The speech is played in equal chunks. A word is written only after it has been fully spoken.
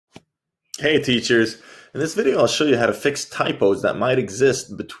Hey teachers, in this video I'll show you how to fix typos that might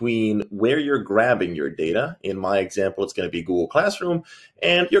exist between where you're grabbing your data. In my example, it's going to be Google Classroom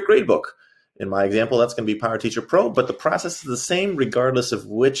and your gradebook. In my example, that's going to be PowerTeacher Pro, but the process is the same regardless of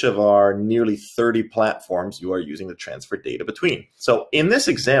which of our nearly 30 platforms you are using to transfer data between. So in this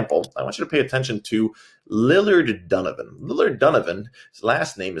example, I want you to pay attention to Lillard Donovan. Lillard Donovan's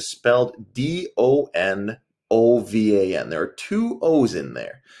last name is spelled Donovan. There are two O's in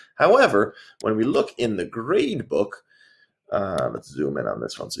there. However, when we look in the gradebook, let's zoom in on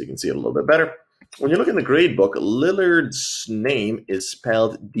this one so you can see it a little bit better. When you look in the gradebook, Lillard's name is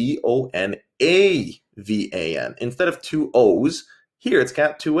spelled Donavan. Instead of two O's, here it's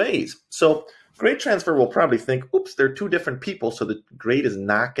got two A's. So GradeTransferer will probably think, oops, they're two different people, so the grade is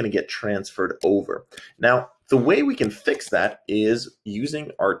not going to get transferred over. Now, the way we can fix that is using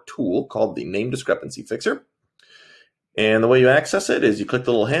our tool called the Name Discrepancy Fixer. And the way you access it is you click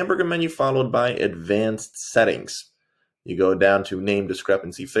the little hamburger menu followed by Advanced Settings. You go down to Name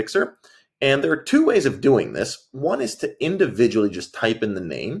Discrepancy Fixer. And there are two ways of doing this. One is to individually just type in the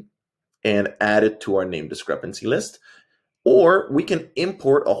name and add it to our name discrepancy list. Or we can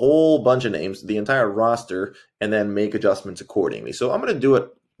import a whole bunch of names, the entire roster, and then make adjustments accordingly. So I'm going to do it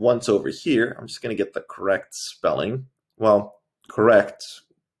once over here. I'm just going to get the correct spelling. Well, correct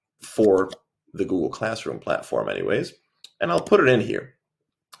for the Google Classroom platform anyways. And I'll put it in here.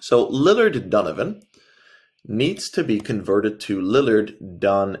 So Lillard Donovan needs to be converted to Lillard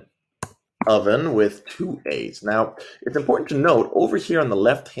Donovan with two A's. Now, it's important to note over here on the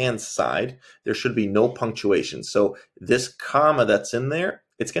left-hand side, there should be no punctuation. So this comma that's in there,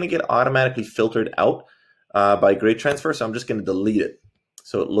 it's going to get automatically filtered out by GradeTransferer. So I'm just going to delete it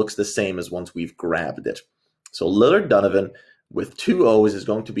so it looks the same as once we've grabbed it. So Lillard Donovan with two O's is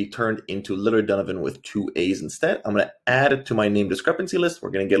going to be turned into Lillard Donovan with two A's instead. I'm going to add it to my name discrepancy list.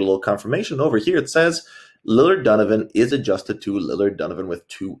 We're going to get a little confirmation. Over here it says Lillard Donovan is adjusted to Lillard Donovan with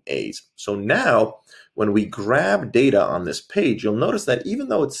two A's. So now when we grab data on this page, you'll notice that even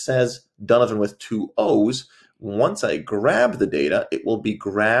though it says Donovan with two O's, once I grab the data, it will be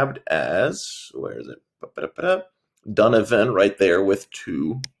grabbed as, where is it? Donovan right there with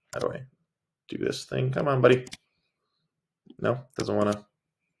two. How do I do this thing? Come on, buddy. No, doesn't want to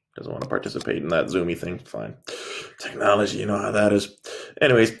participate in that zoomy thing. Fine. Technology, you know how that is.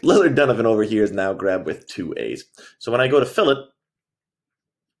 Anyways, Lillard Donovan over here is now grabbed with two A's. So when I go to fill it,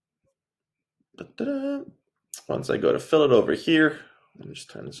 once I go to fill it over here, let me just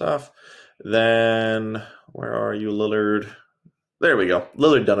turn this off. Then, where are you, Lillard? There we go.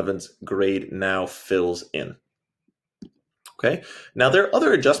 Lillard Donovan's grade now fills in. Okay. Now, there are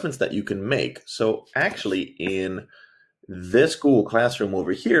other adjustments that you can make. So actually, in this Google Classroom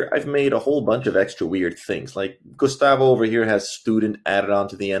over here, I've made a whole bunch of extra weird things. Like Gustavo over here has student added on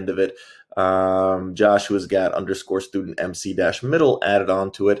to the end of it. Joshua's got underscore student MC-middle added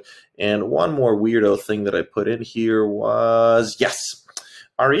onto it. And one more weirdo thing that I put in here was, yes,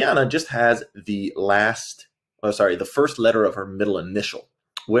 Ariana just has the first letter of her middle initial.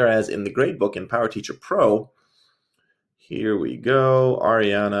 Whereas in the gradebook in PowerTeacher Pro, here we go,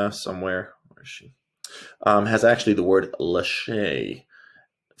 Ariana somewhere, where is she? Has actually the word Lachey,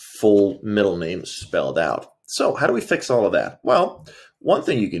 full middle name spelled out. So how do we fix all of that? Well, one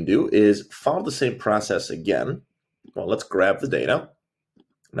thing you can do is follow the same process again. Well, let's grab the data.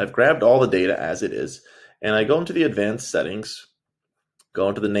 And I've grabbed all the data as it is. And I go into the advanced settings, go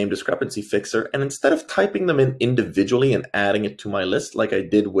into the name discrepancy fixer, and instead of typing them in individually and adding it to my list like I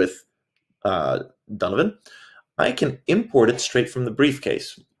did with Donovan, I can import it straight from the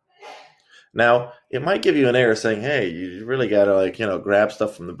briefcase. Now, it might give you an error saying, hey, you really got to grab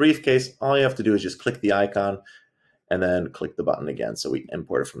stuff from the briefcase. All you have to do is just click the icon and then click the button again. So we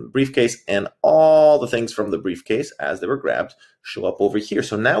import it from the briefcase, and all the things from the briefcase as they were grabbed show up over here.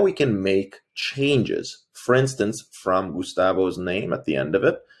 So now we can make changes. For instance, from Gustavo's name at the end of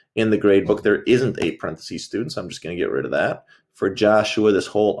it, in the gradebook, there isn't a parentheses student, so I'm just going to get rid of that. For Joshua, this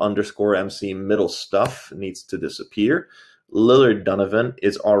whole underscore MC middle stuff needs to disappear. Lillard Donovan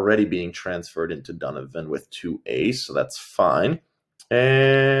is already being transferred into Donovan with two A's, so that's fine.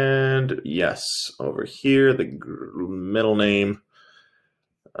 And yes, over here, the middle name,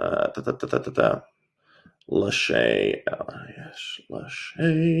 Lachey, L-I-S,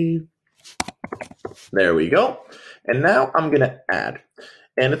 Lachey. There we go. And now I'm going to add.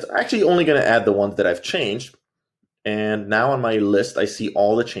 And it's actually only going to add the ones that I've changed. And now on my list, I see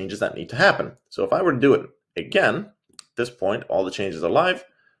all the changes that need to happen. So if I were to do it again, at this point, all the changes are live.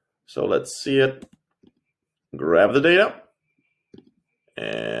 So let's see it. Grab the data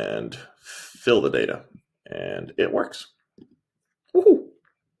and fill the data. And it works. Woohoo!